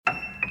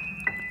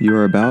You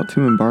are about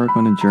to embark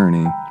on a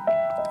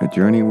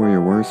journey where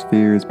your worst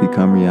fears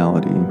become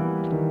reality,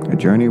 a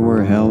journey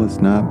where hell is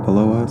not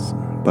below us,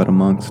 but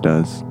amongst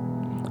us.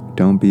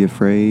 Don't be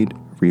afraid,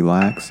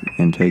 relax,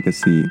 and take a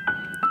seat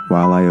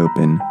while I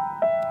open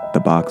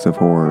the box of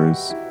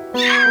horrors.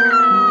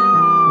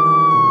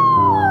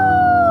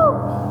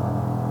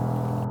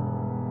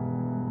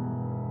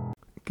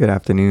 Good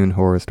afternoon,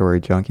 horror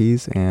story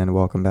junkies, and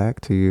welcome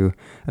back to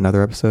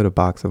another episode of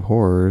Box of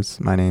Horrors.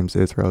 My name's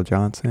Israel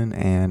Johnson,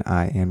 and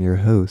I am your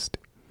host.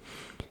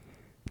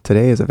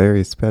 Today is a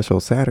very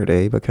special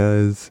Saturday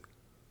because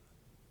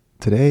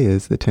today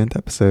is the 10th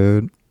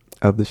episode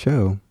of the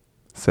show.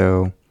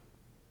 So,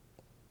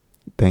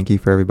 thank you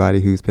for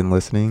everybody who's been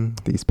listening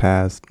these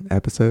past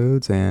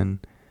episodes and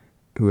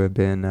who have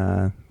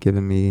been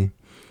giving me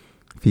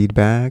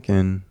feedback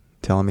and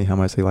telling me how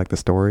much they like the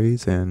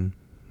stories, and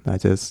I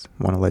just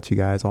want to let you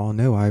guys all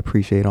know I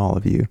appreciate all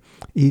of you,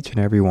 each and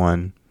every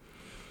one.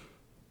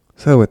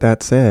 So with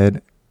that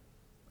said,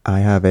 I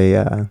have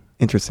a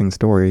interesting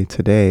story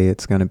today.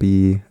 It's going to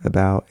be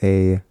about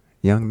a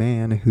young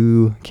man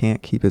who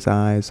can't keep his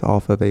eyes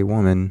off of a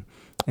woman.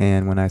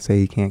 And when I say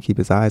he can't keep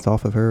his eyes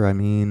off of her, I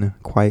mean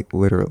quite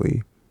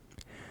literally.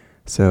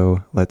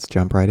 So let's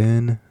jump right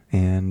in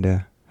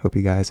and hope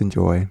you guys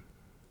enjoy.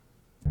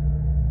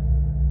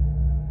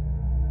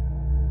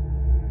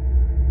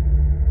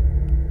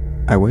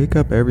 I wake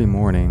up every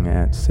morning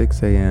at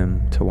 6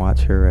 a.m. to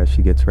watch her as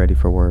she gets ready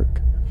for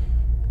work.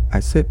 I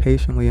sit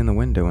patiently in the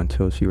window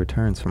until she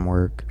returns from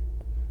work.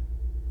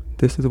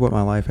 This is what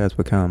my life has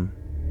become.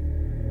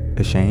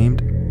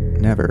 Ashamed?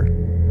 Never.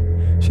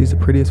 She's the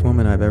prettiest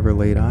woman I've ever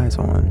laid eyes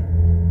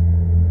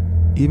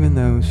on. Even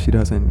though she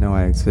doesn't know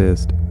I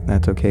exist,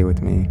 that's okay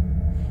with me.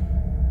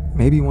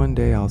 Maybe one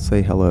day I'll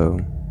say hello.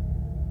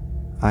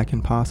 I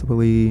can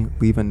possibly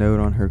leave a note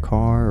on her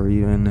car or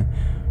even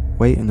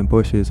wait in the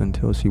bushes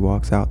until she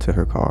walks out to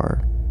her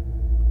car.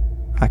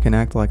 I can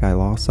act like I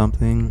lost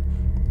something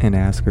and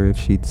ask her if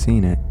she'd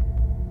seen it.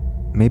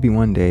 Maybe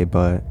one day,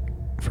 but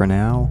for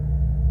now,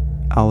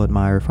 I'll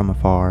admire from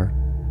afar.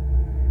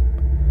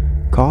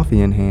 Coffee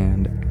in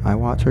hand, I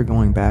watch her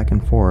going back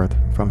and forth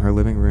from her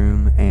living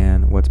room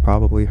and what's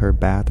probably her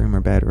bathroom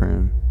or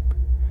bedroom.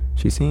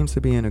 She seems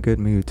to be in a good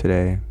mood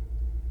today.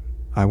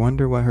 I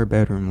wonder what her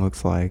bedroom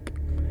looks like.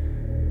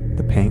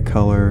 The paint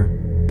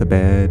color, the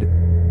bed.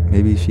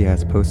 Maybe she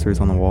has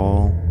posters on the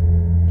wall.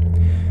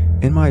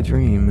 In my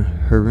dream,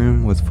 her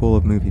room was full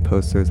of movie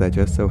posters that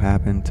just so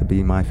happened to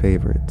be my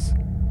favorites.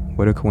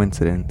 What a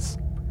coincidence.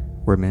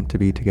 We're meant to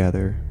be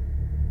together.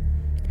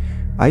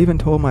 I even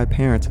told my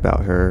parents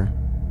about her.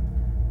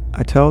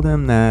 I tell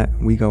them that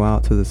we go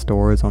out to the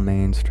stores on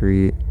Main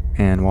Street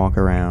and walk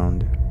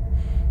around.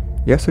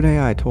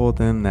 Yesterday I told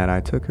them that I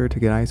took her to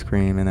get ice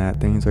cream and that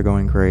things are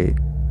going great.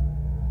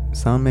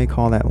 Some may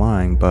call that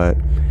lying, but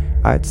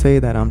I'd say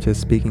that I'm just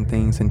speaking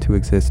things into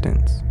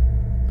existence.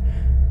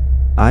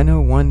 I know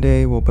one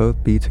day we'll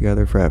both be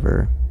together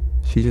forever.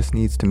 She just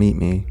needs to meet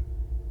me.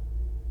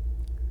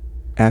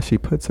 As she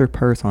puts her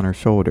purse on her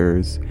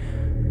shoulders,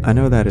 I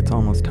know that it's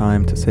almost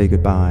time to say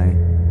goodbye.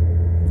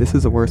 This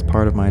is the worst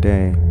part of my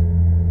day.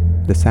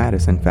 The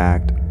saddest, in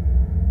fact.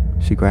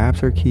 She grabs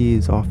her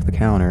keys off the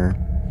counter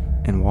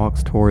and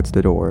walks towards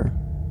the door.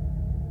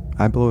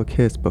 I blow a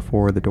kiss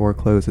before the door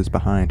closes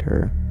behind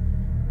her.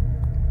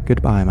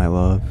 Goodbye, my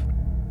love.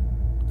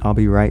 I'll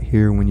be right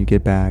here when you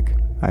get back,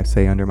 I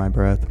say under my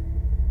breath.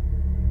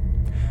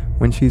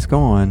 When she's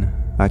gone,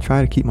 I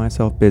try to keep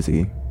myself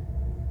busy.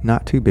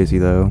 Not too busy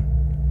though,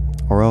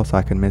 or else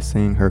I could miss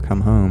seeing her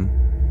come home.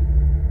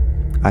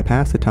 I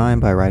pass the time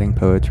by writing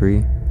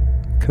poetry,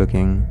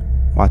 cooking,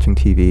 watching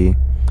TV,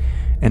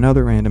 and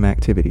other random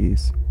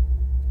activities.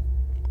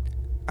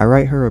 I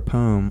write her a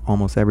poem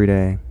almost every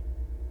day.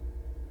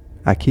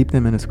 I keep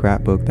them in a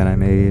scrapbook that I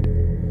made.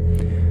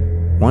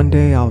 One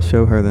day I'll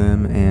show her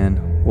them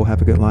and we'll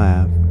have a good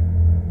laugh.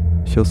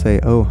 She'll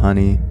say, "Oh,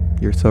 honey,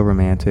 you're so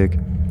romantic.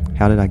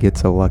 How did I get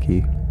so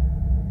lucky?"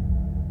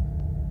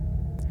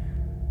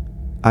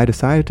 I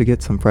decided to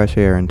get some fresh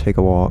air and take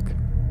a walk.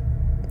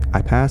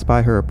 I pass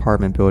by her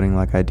apartment building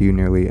like I do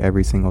nearly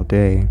every single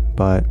day,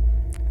 but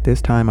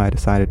this time I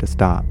decided to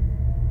stop.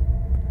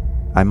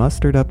 I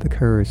mustered up the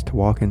courage to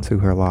walk into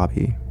her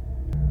lobby.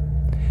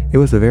 It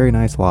was a very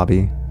nice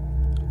lobby.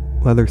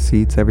 Leather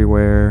seats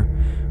everywhere,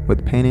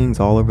 with paintings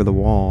all over the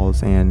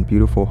walls and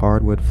beautiful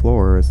hardwood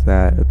floors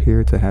that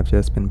appeared to have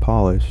just been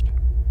polished.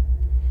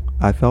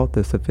 I felt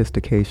the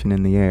sophistication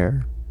in the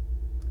air.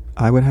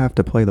 I would have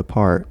to play the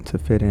part to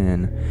fit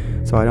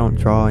in so I don't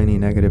draw any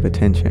negative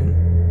attention.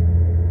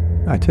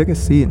 I took a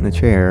seat in the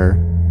chair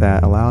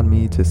that allowed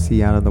me to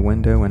see out of the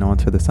window and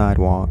onto the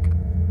sidewalk.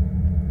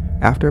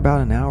 After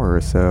about an hour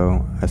or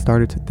so, I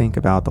started to think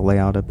about the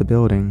layout of the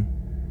building.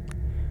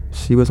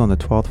 She was on the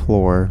 12th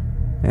floor,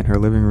 and her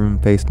living room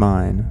faced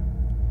mine.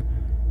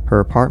 Her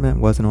apartment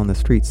wasn't on the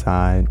street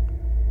side.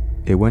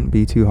 It wouldn't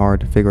be too hard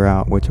to figure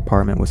out which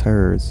apartment was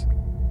hers.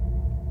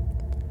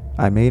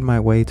 I made my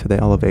way to the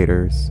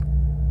elevators.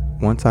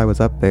 Once I was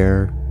up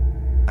there,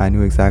 I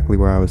knew exactly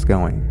where I was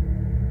going.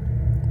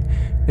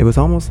 It was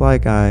almost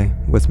like I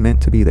was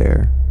meant to be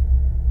there.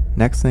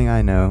 Next thing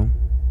I know,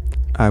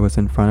 I was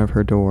in front of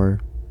her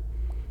door.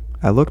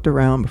 I looked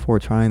around before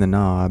trying the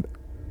knob.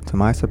 To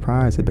my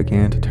surprise, it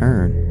began to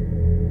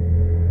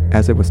turn.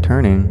 As it was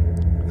turning,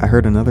 I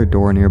heard another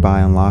door nearby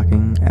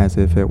unlocking as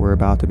if it were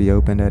about to be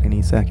opened at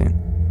any second.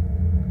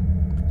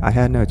 I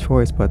had no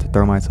choice but to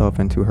throw myself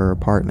into her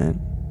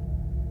apartment.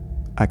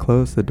 I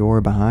closed the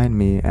door behind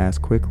me as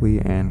quickly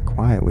and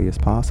quietly as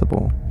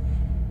possible.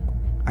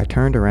 I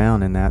turned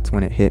around and that's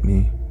when it hit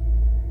me.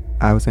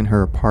 I was in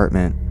her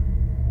apartment.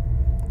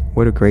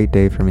 What a great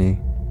day for me.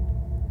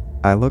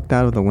 I looked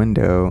out of the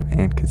window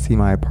and could see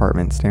my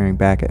apartment staring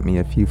back at me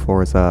a few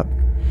floors up.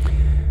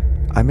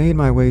 I made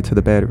my way to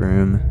the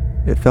bedroom.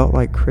 It felt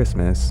like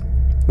Christmas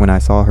when I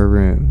saw her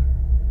room.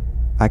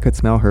 I could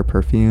smell her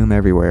perfume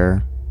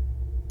everywhere.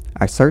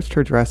 I searched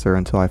her dresser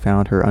until I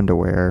found her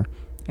underwear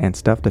and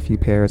stuffed a few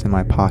pairs in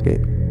my pocket,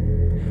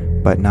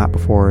 but not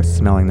before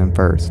smelling them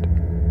first.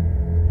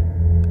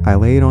 I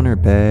laid on her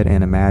bed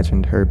and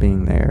imagined her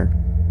being there.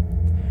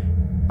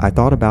 I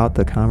thought about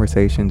the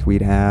conversations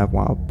we'd have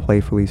while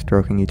playfully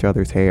stroking each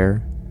other's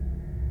hair.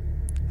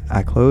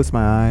 I closed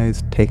my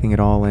eyes, taking it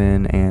all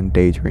in and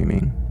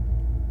daydreaming.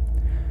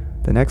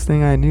 The next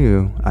thing I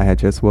knew, I had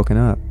just woken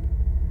up.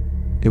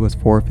 It was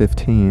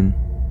 4:15.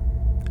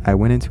 I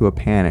went into a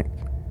panic.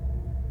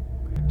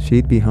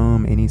 She'd be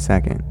home any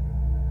second.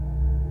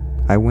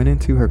 I went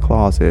into her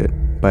closet,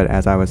 but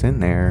as I was in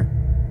there,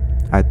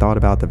 I thought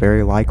about the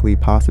very likely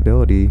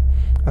possibility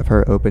of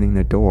her opening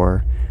the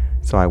door,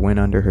 so I went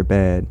under her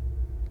bed.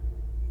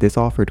 This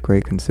offered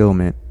great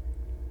concealment.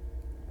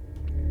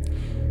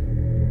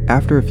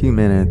 After a few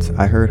minutes,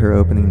 I heard her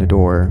opening the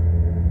door.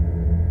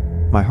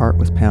 My heart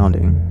was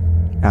pounding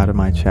out of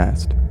my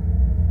chest.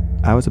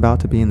 I was about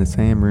to be in the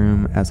same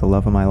room as the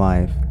love of my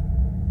life.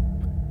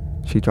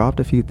 She dropped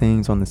a few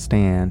things on the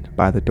stand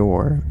by the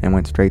door and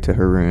went straight to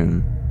her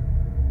room.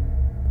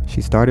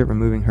 She started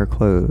removing her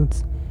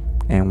clothes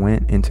and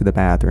went into the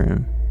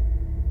bathroom.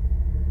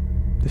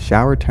 The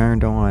shower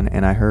turned on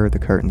and I heard the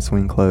curtain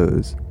swing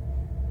close.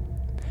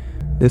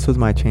 This was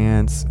my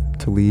chance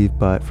to leave,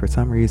 but for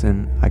some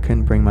reason I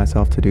couldn't bring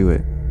myself to do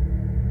it.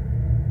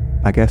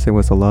 I guess it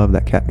was the love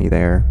that kept me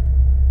there.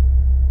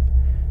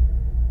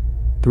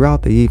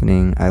 Throughout the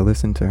evening, I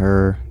listened to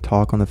her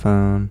talk on the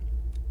phone,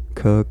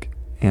 cook,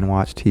 and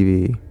watch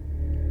TV.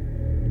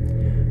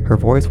 Her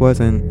voice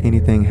wasn't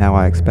anything how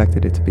I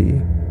expected it to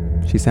be.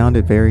 She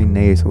sounded very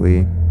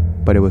nasally,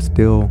 but it was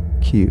still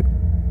cute.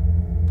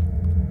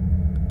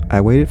 I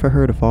waited for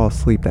her to fall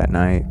asleep that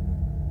night.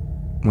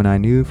 When I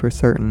knew for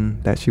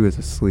certain that she was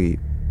asleep,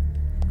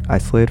 I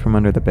slid from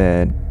under the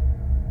bed.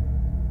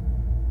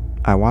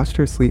 I watched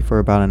her sleep for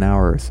about an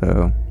hour or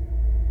so.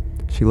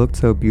 She looked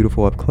so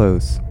beautiful up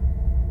close.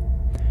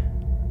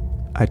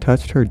 I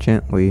touched her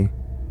gently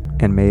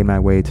and made my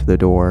way to the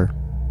door.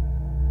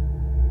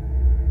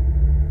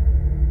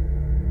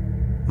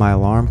 My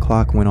alarm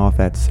clock went off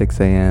at 6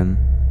 a.m.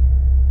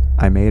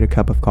 I made a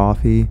cup of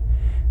coffee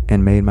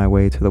and made my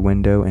way to the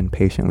window and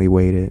patiently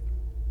waited.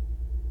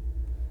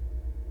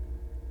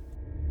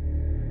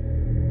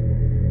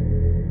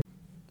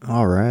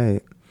 All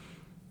right.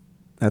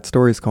 That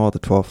story's called The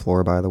 12th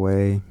Floor, by the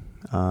way.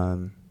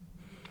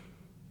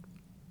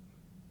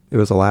 It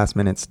was a last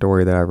minute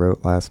story that I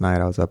wrote last night.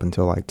 I was up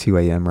until like 2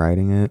 a.m.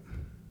 writing it.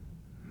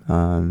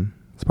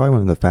 It's probably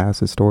one of the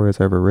fastest stories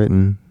I've ever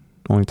written.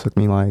 Only took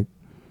me like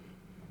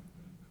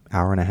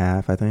hour and a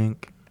half, I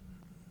think.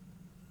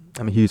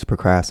 I'm a huge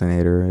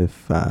procrastinator,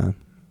 if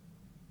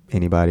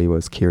anybody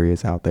was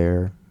curious out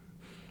there.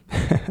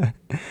 I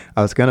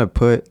was gonna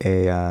put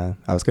a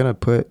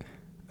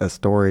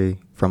story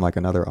from like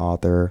another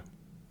author,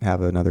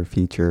 have another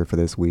feature for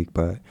this week,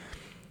 but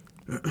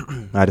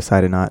I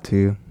decided not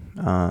to.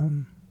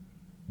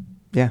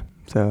 Yeah,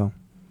 so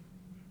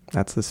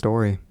that's the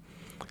story.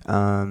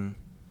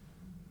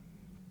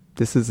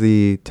 This is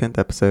the 10th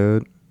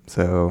episode,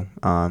 so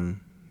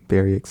I'm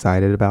very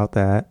excited about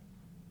that.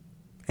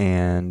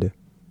 And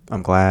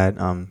I'm glad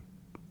I'm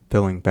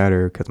feeling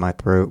better because my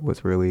throat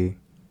was really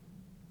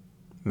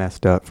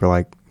messed up for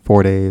like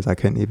 4 days. I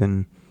couldn't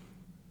even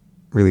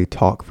really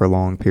talk for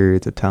long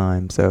periods of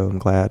time. So I'm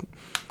glad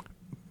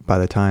by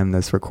the time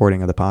this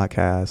recording of the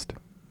podcast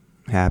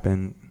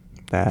happened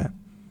that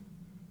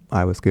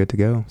I was good to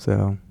go.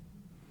 So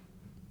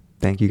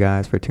thank you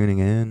guys for tuning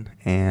in,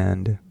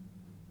 and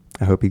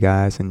I hope you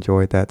guys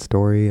enjoyed that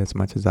story as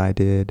much as I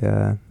did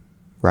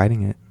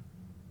writing it.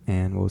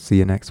 And we'll see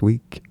you next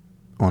week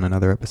on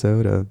another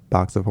episode of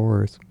Box of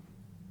Horrors.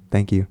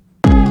 Thank you.